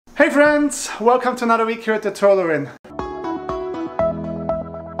Hey friends, welcome to another week here at the TirolerInn.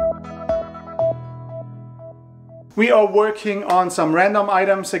 We are working on some random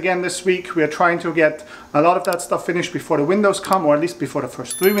items again this week. We are trying to get a lot of that stuff finished before the windows come, or at least before the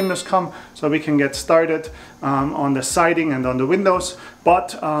first 3 windows come, so we can get started on the siding and on the windows. But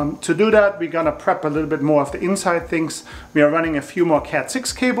to do that, we're gonna prep a little bit more of the inside things. We are running a few more Cat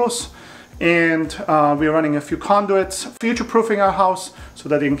 6 cables, and we're running a few conduits, future-proofing our house, so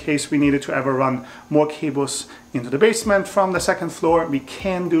that in case we needed to ever run more cables into the basement from the second floor, we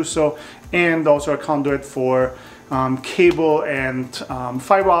can do so. And also a conduit for cable and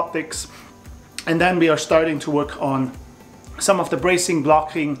fiber optics. And then we are starting to work on some of the bracing,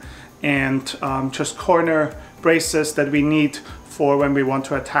 blocking, and just corner braces that we need for when we want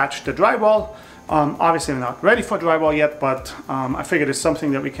to attach the drywall. Obviously we're not ready for drywall yet, but I figured it's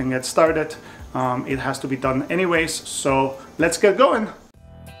something that we can get started. It has to be done anyways, so let's get going.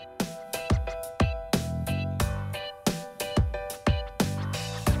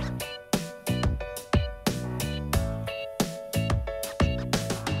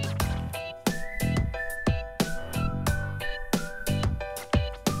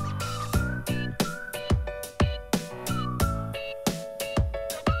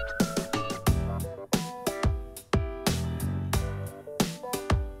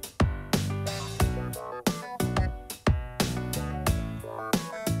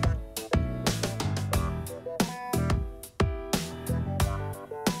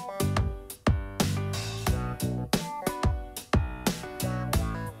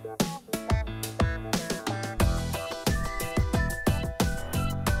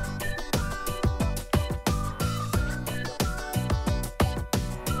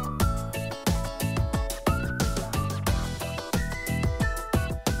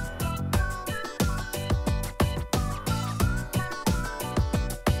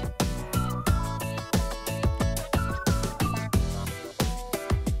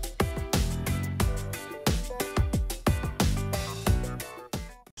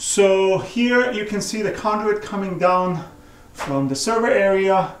 So here you can see the conduit coming down from the server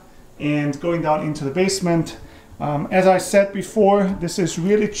area and going down into the basement. As I said before, this is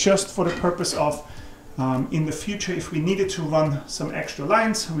really just for the purpose of in the future, if we needed to run some extra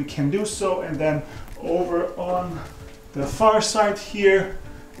lines, we can do so. And then over on the far side here,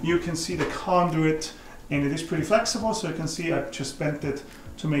 you can see the conduit, and it is pretty flexible. So you can see I've just bent it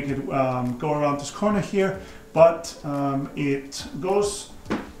to make it go around this corner here, but it goes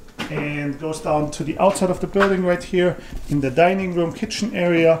down to the outside of the building right here in the dining room kitchen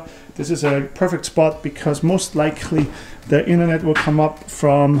area. This is a perfect spot because most likely the internet will come up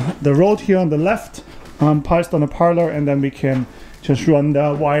from the road here on the left, past on the parlor, and then we can just run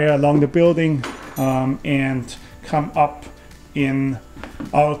the wire along the building and come up in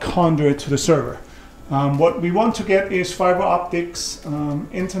our conduit to the server. What we want to get is fiber optics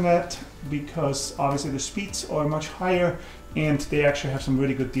internet, because obviously the speeds are much higher and they actually have some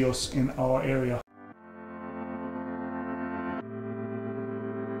really good deals in our area.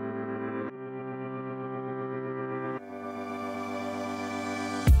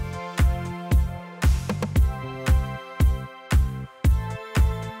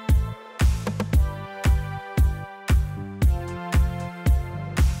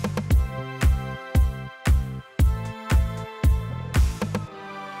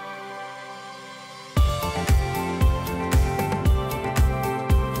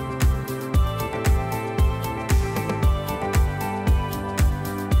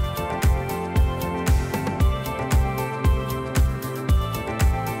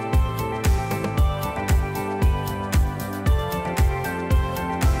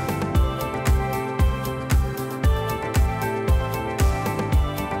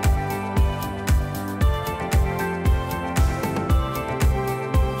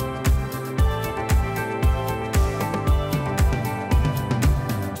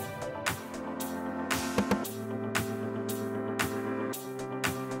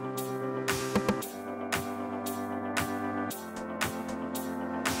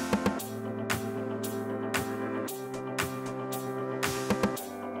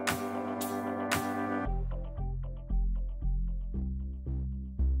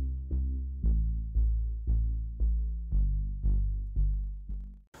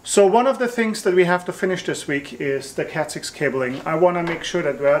 So one of the things that we have to finish this week is the Cat 6 cabling. I want to make sure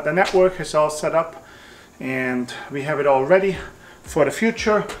that the network is all set up and we have it all ready for the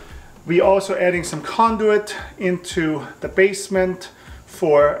future. We also adding some conduit into the basement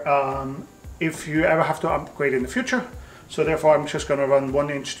for if you ever have to upgrade in the future. So therefore I'm just going to run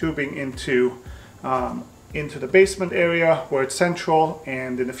 1-inch tubing into into the basement area where it's central,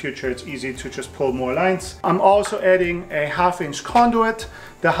 and in the future it's easy to just pull more lines. I'm also adding a 1/2-inch conduit.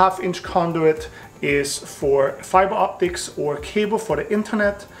 The 1/2-inch conduit is for fiber optics or cable for the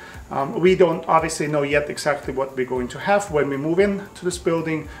internet. We don't obviously know yet exactly what we're going to have when we move in to this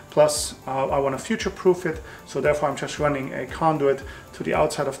building. Plus, I want to future-proof it, so therefore I'm just running a conduit to the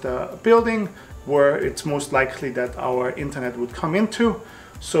outside of the building where it's most likely that our internet would come into,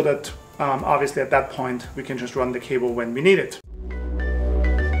 so that obviously at that point we can just run the cable when we need it.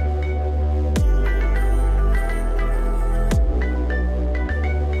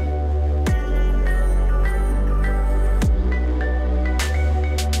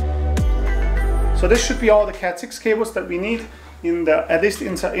 So this should be all the Cat 6 cables that we need at least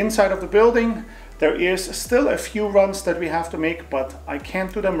inside of the building. There is still a few runs that we have to make, but I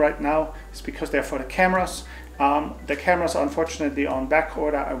can't do them right now. It's because they're for the cameras. The cameras are unfortunately on back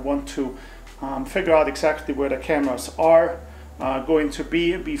order. I want to figure out exactly where the cameras are going to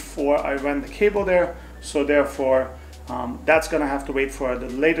be before I run the cable there. So therefore, that's gonna have to wait for the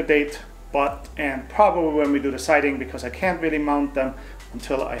later date, and probably when we do the siding, because I can't really mount them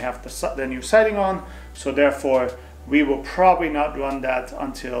until I have the new siding on. So therefore, we will probably not run that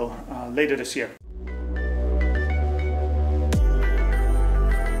until later this year.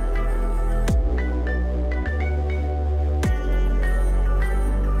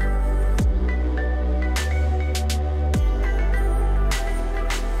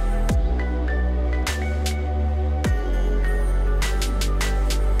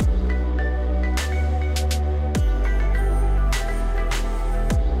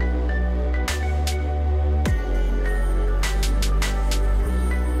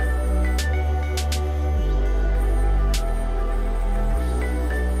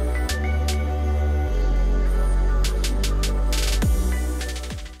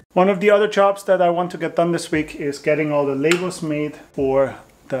 One of the other jobs that I want to get done this week is getting all the labels made for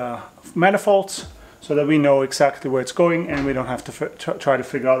the manifolds, so that we know exactly where it's going and we don't have to try to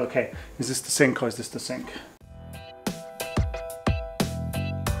figure out, okay, is this the sink or is this the sink?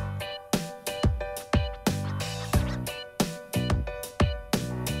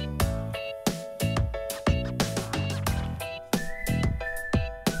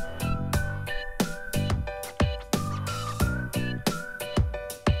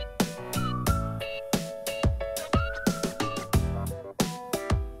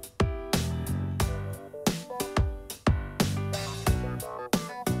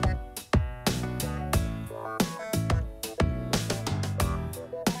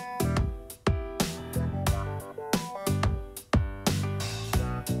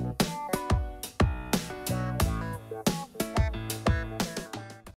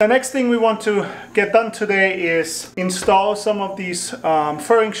 The next thing we want to get done today is install some of these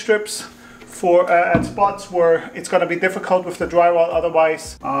furring strips at spots where it's going to be difficult with the drywall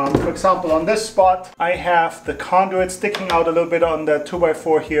otherwise. For example, on this spot I have the conduit sticking out a little bit on the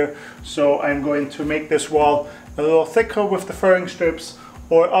 2x4 here, so I'm going to make this wall a little thicker with the furring strips.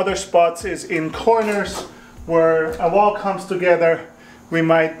 Or other spots is in corners where a wall comes together. We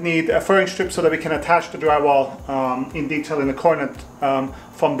might need a furring strip so that we can attach the drywall in detail in the corner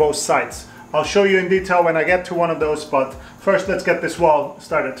from both sides. I'll show you in detail when I get to one of those, but first let's get this wall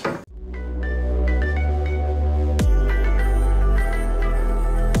started.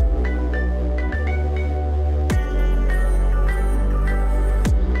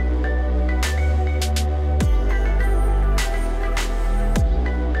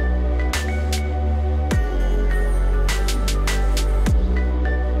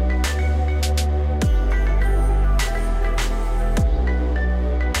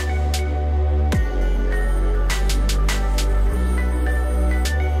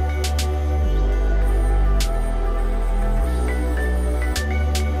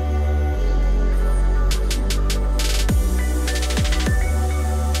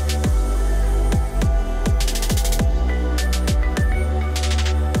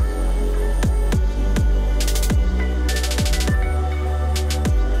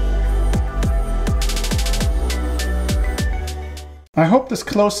 I hope this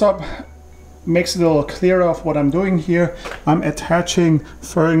close-up makes it a little clearer of what I'm doing here. I'm attaching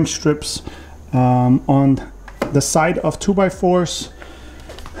furring strips on the side of 2x4s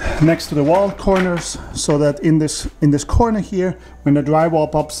next to the wall corners, so that in this corner here, when the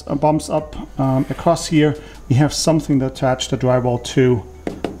drywall bumps up across here, we have something to attach the drywall to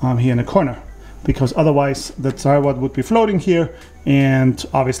here in the corner, because otherwise the drywall would be floating here and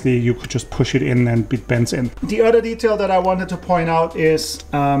obviously you could just push it in and it bends in. The other detail that I wanted to point out is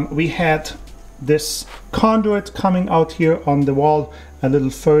we had this conduit coming out here on the wall a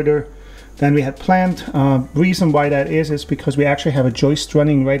little further than we had planned. Reason why that is because we actually have a joist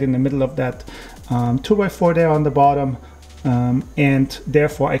running right in the middle of that 2x4 there on the bottom, and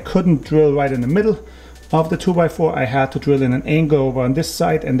therefore I couldn't drill right in the middle of the 2x4. I had to drill in an angle over on this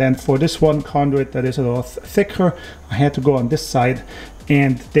side, and then for this one conduit that is a little thicker, I had to go on this side,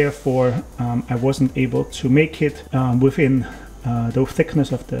 and therefore I wasn't able to make it within the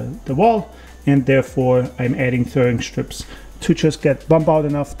thickness of the wall, and therefore I'm adding thirring strips to just get bump out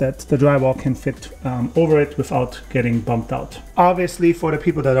enough that the drywall can fit over it without getting bumped out. Obviously, for the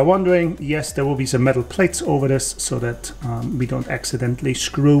people that are wondering, yes, there will be some metal plates over this so that we don't accidentally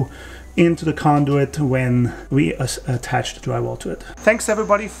screw into the conduit when we attach the drywall to it. Thanks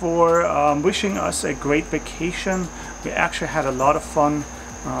everybody for wishing us a great vacation. We actually had a lot of fun.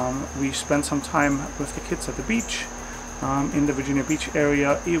 We spent some time with the kids at the beach in the Virginia Beach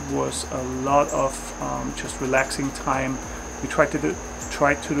area. It was a lot of just relaxing time. We tried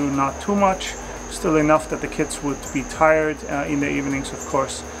to do not too much, still enough that the kids would be tired in the evenings, of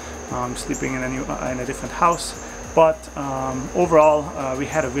course, sleeping in a different house. But overall, we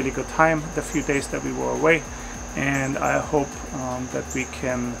had a really good time the few days that we were away, and I hope that we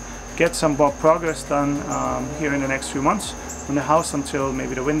can get some more progress done here in the next few months on the house until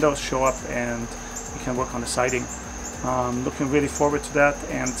maybe the windows show up and we can work on the siding. Looking really forward to that,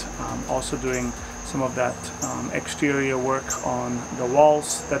 and also doing some of that exterior work on the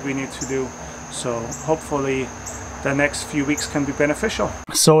walls that we need to do. So hopefully the next few weeks can be beneficial.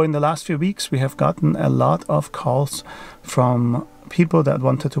 So in the last few weeks we have gotten a lot of calls from people that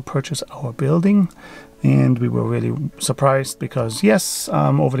wanted to purchase our building, and we were really surprised because yes,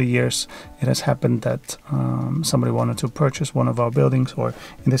 over the years it has happened that somebody wanted to purchase one of our buildings, or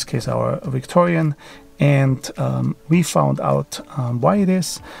in this case our Victorian, and we found out why it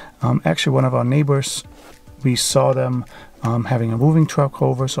is. Actually, one of our neighbors, we saw them having a moving truck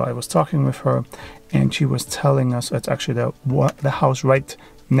over, so I was talking with her, and she was telling us it's actually the house right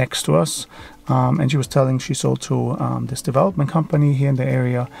next to us, and she was telling she sold to this development company here in the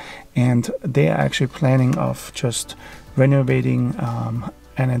area, and they are actually planning of just renovating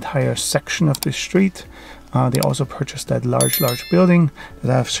an entire section of the street. They also purchased that large building that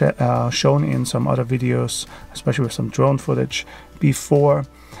I've shown in some other videos, especially with some drone footage before.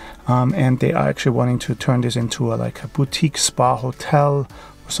 And they are actually wanting to turn this into like a boutique spa hotel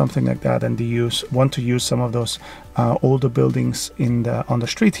or something like that, and they want to use some of those older buildings on the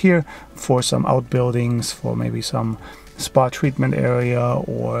street here for some outbuildings, for maybe some spa treatment area,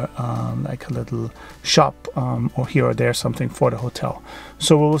 or like a little shop, or here or there something for the hotel.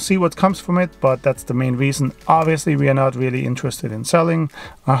 So we'll see what comes from it, but that's the main reason. Obviously we are not really interested in selling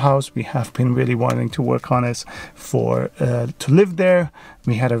our house. We have been really wanting to work on this to live there.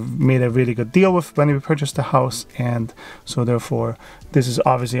 We had made a really good deal when we purchased the house, and so therefore this is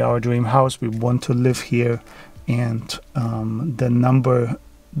obviously our dream house. We want to live here, and the number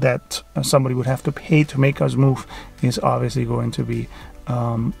that somebody would have to pay to make us move is obviously going to be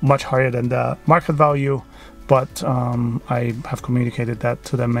much higher than the market value, but I have communicated that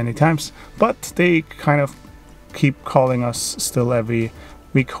to them many times, but they kind of keep calling us still every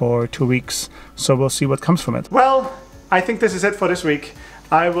week or 2 weeks, so we'll see what comes from it. Well, I think this is it for this week.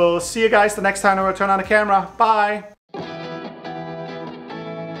 I will see you guys the next time I return on the camera. Bye!